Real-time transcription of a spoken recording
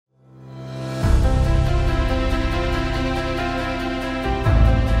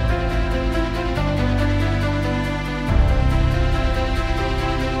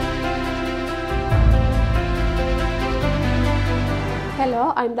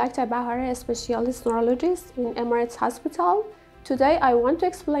I'm Dr. Bahareh, a specialist neurologist in Emirates Hospital. Today I want to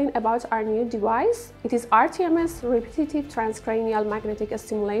explain about our new device. It is rTMS, repetitive transcranial magnetic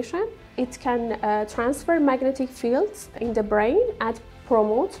stimulation. It can transfer magnetic fields in the brain and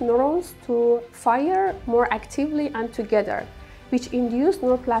promote neurons to fire more actively and together, which induce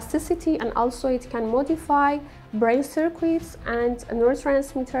neuroplasticity, and also it can modify brain circuits and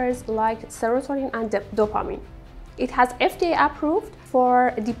neurotransmitters like serotonin and dopamine. It has FDA approved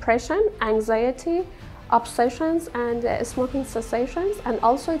for depression, anxiety, obsessions, and smoking cessations, and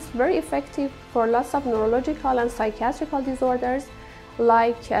also it's very effective for lots of neurological and psychiatrical disorders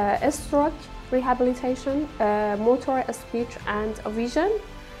like stroke rehabilitation, motor, speech, and vision,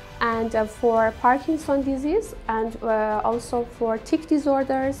 and for Parkinson disease, and also for tic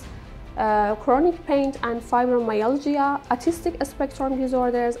disorders, chronic pain and fibromyalgia, autistic spectrum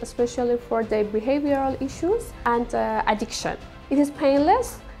disorders, especially for their behavioral issues, and addiction. It is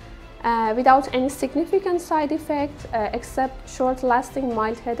painless, without any significant side effect except short-lasting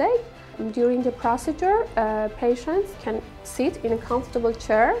mild headache. During the procedure, patients can sit in a comfortable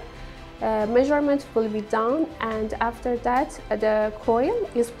chair. Measurement will be done, and after that the coil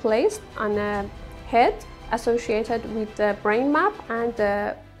is placed on a head associated with the brain map and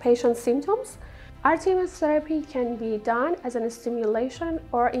the patient's symptoms. rTMS therapy can be done as a stimulation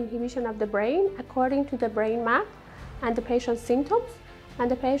or inhibition of the brain according to the brain map and the patient's symptoms, and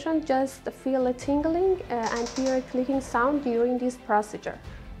the patient just feel a tingling and hear a clicking sound during this procedure.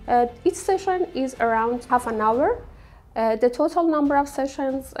 Each session is around half an hour. The total number of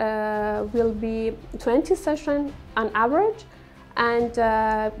sessions will be 20 sessions on average, and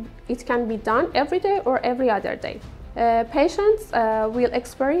it can be done every day or every other day. Patients will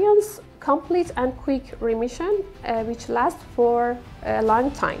experience complete and quick remission, which lasts for a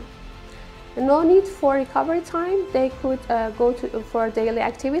long time. No need for recovery time. They could go for daily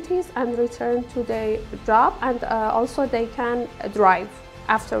activities and return to their job, and also they can drive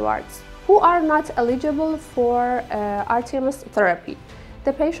afterwards. Who are not eligible for rTMS therapy?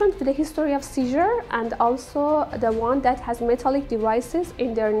 The patient with a history of seizure, and also the one that has metallic devices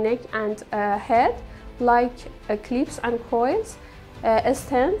in their neck and head, like clips and coils,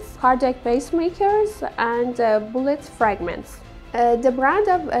 stents, cardiac pacemakers, and bullet fragments. The brand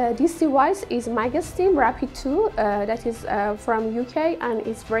of this device is Magestim Rapid 2, that is from UK, and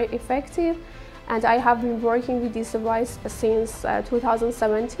it's very effective. And I have been working with this device since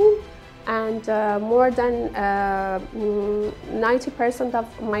 2017, and more than 90% of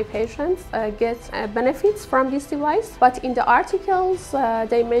my patients get benefits from this device. But in the articles,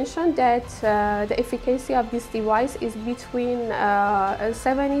 they mentioned that the efficacy of this device is between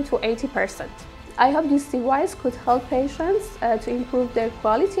 70 to 80%. I hope this device could help patients to improve their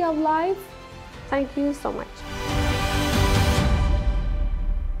quality of life. Thank you so much.